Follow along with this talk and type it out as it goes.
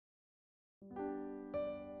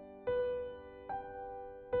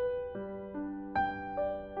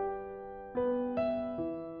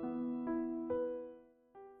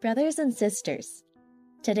Brothers and sisters,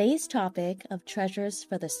 today's topic of Treasures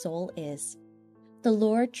for the Soul is the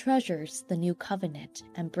Lord treasures the new covenant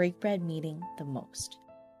and break bread meeting the most.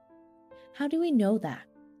 How do we know that?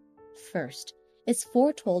 First, it's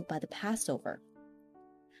foretold by the Passover.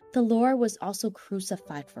 The Lord was also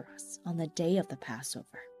crucified for us on the day of the Passover.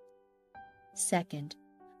 Second,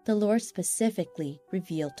 the Lord specifically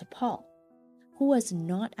revealed to Paul, who was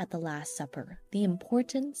not at the Last Supper, the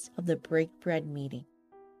importance of the break bread meeting.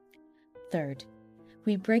 Third,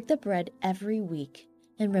 we break the bread every week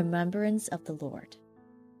in remembrance of the Lord.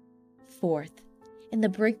 Fourth, in the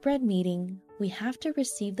break bread meeting, we have to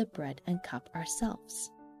receive the bread and cup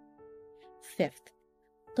ourselves. Fifth,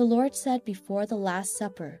 the Lord said before the Last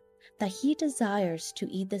Supper that He desires to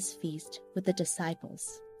eat this feast with the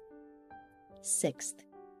disciples. Sixth,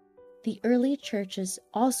 the early churches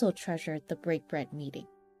also treasured the break bread meeting.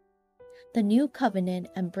 The new covenant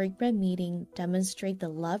and break bread meeting demonstrate the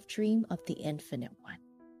love dream of the Infinite One.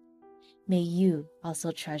 May you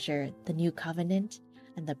also treasure the new covenant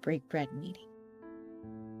and the break bread meeting.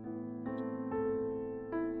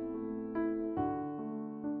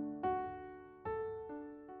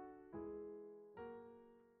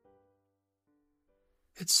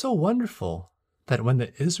 It's so wonderful that when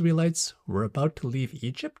the Israelites were about to leave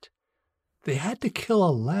Egypt, they had to kill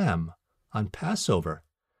a lamb on Passover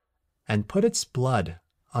and put its blood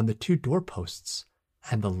on the 2 doorposts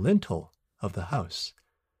and the lintel of the house.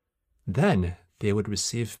 Then they would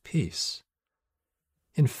receive peace.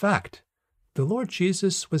 In fact, the Lord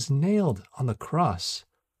Jesus was nailed on the cross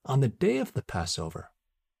on the day of the Passover.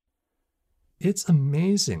 It's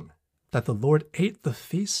amazing that the Lord ate the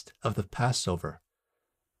feast of the Passover,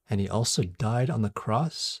 and He also died on the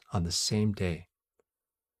cross on the same day.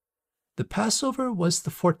 The Passover was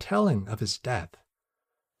the foretelling of His death,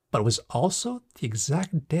 but was also the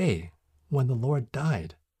exact day when the Lord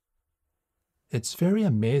died. It's very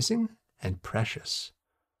amazing and precious.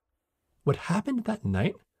 What happened that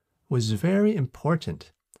night was very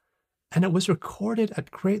important, and it was recorded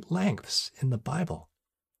at great lengths in the Bible.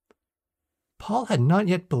 Paul had not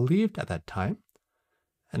yet believed at that time,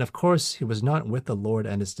 and of course he was not with the Lord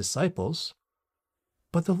and His disciples,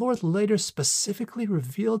 but the Lord later specifically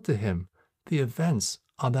revealed to him the events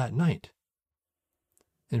on that night.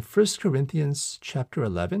 In 1 Corinthians chapter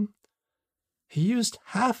 11, he used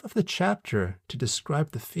half of the chapter to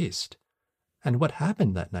describe the feast and what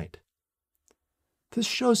happened that night. This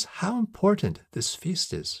shows how important this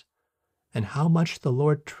feast is and how much the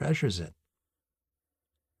Lord treasures it.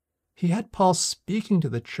 He had Paul speaking to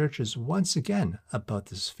the churches once again about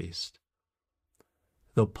this feast.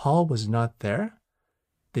 Though Paul was not there,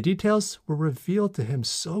 the details were revealed to him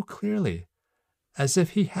so clearly, as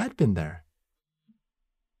if he had been there.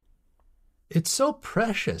 It's so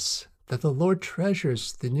precious that the Lord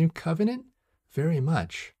treasures the new covenant very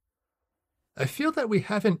much. I feel that we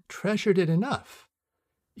haven't treasured it enough,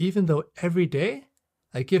 even though every day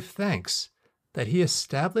I give thanks that He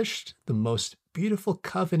established the most beautiful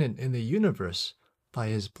covenant in the universe by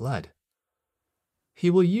His blood. He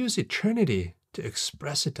will use eternity to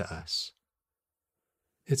express it to us.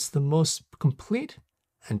 It's the most complete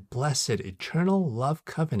and blessed eternal love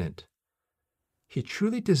covenant. He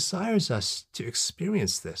truly desires us to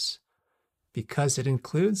experience this because it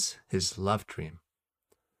includes His love dream.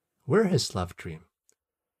 We're His love dream.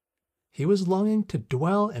 He was longing to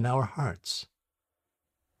dwell in our hearts.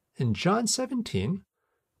 In John 17,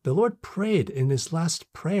 the Lord prayed in His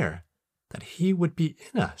last prayer that He would be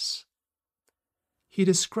in us. He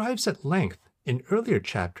describes at length in earlier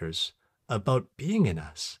chapters about being in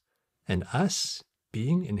us and us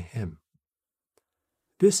being in Him.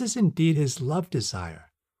 This is indeed His love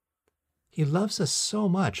desire. He loves us so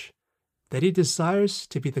much that He desires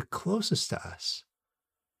to be the closest to us.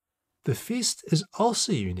 The feast is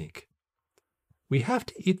also unique. We have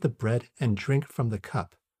to eat the bread and drink from the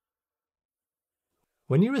cup.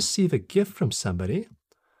 When you receive a gift from somebody,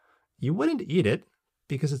 you wouldn't eat it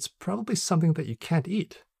because it's probably something that you can't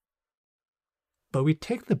eat. But we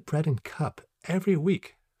take the bread and cup every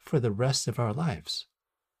week for the rest of our lives.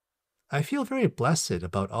 I feel very blessed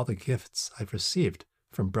about all the gifts I've received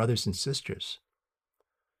from brothers and sisters.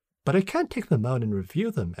 But I can't take them out and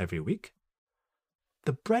review them every week.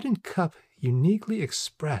 The bread and cup uniquely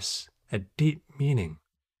express a deep meaning.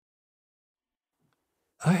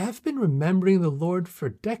 I have been remembering the Lord for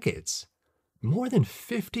decades, more than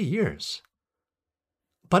 50 years.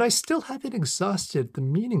 But I still haven't exhausted the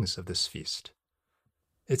meanings of this feast.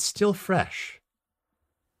 It's still fresh.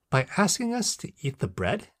 By asking us to eat the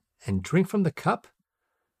bread and drink from the cup,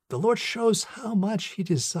 the Lord shows how much He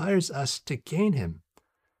desires us to gain Him.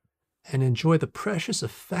 and enjoy the precious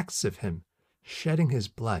effects of him shedding his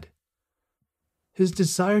blood. His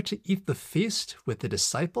desire to eat the feast with the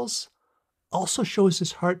disciples also shows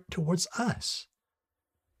his heart towards us.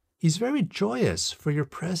 He's very joyous for your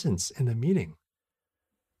presence in the meeting.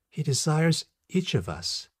 He desires each of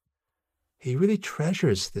us. He really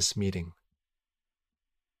treasures this meeting.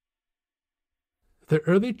 The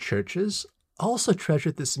early churches also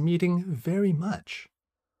treasured this meeting very much.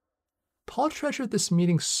 Paul treasured this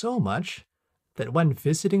meeting so much that when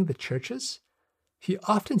visiting the churches, he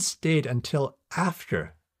often stayed until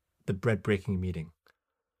after the bread-breaking meeting.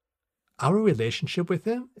 Our relationship with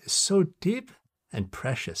him is so deep and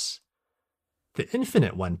precious. The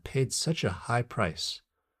Infinite One paid such a high price.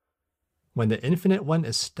 When the Infinite One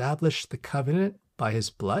established the covenant by his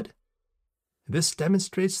blood, this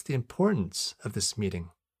demonstrates the importance of this meeting.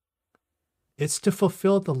 It's to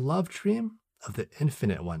fulfill the love dream of the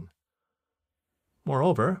Infinite One.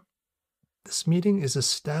 Moreover, this meeting is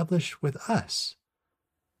established with us.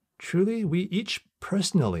 Truly, we each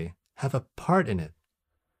personally have a part in it.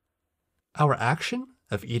 Our action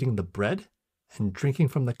of eating the bread and drinking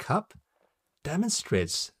from the cup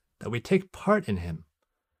demonstrates that we take part in him.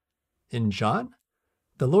 In John,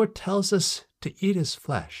 the Lord tells us to eat his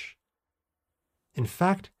flesh. In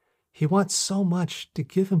fact, he wants so much to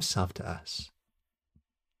give himself to us.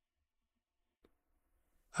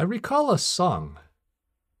 I recall a song.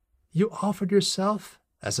 You offered yourself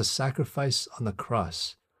as a sacrifice on the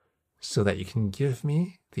cross so that you can give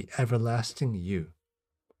me the everlasting you.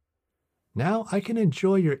 Now I can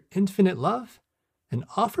enjoy your infinite love and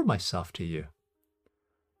offer myself to you.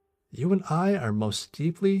 You and I are most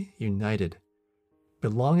deeply united,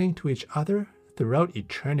 belonging to each other throughout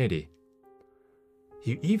eternity.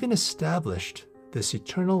 You even established this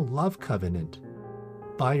eternal love covenant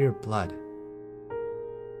by your blood.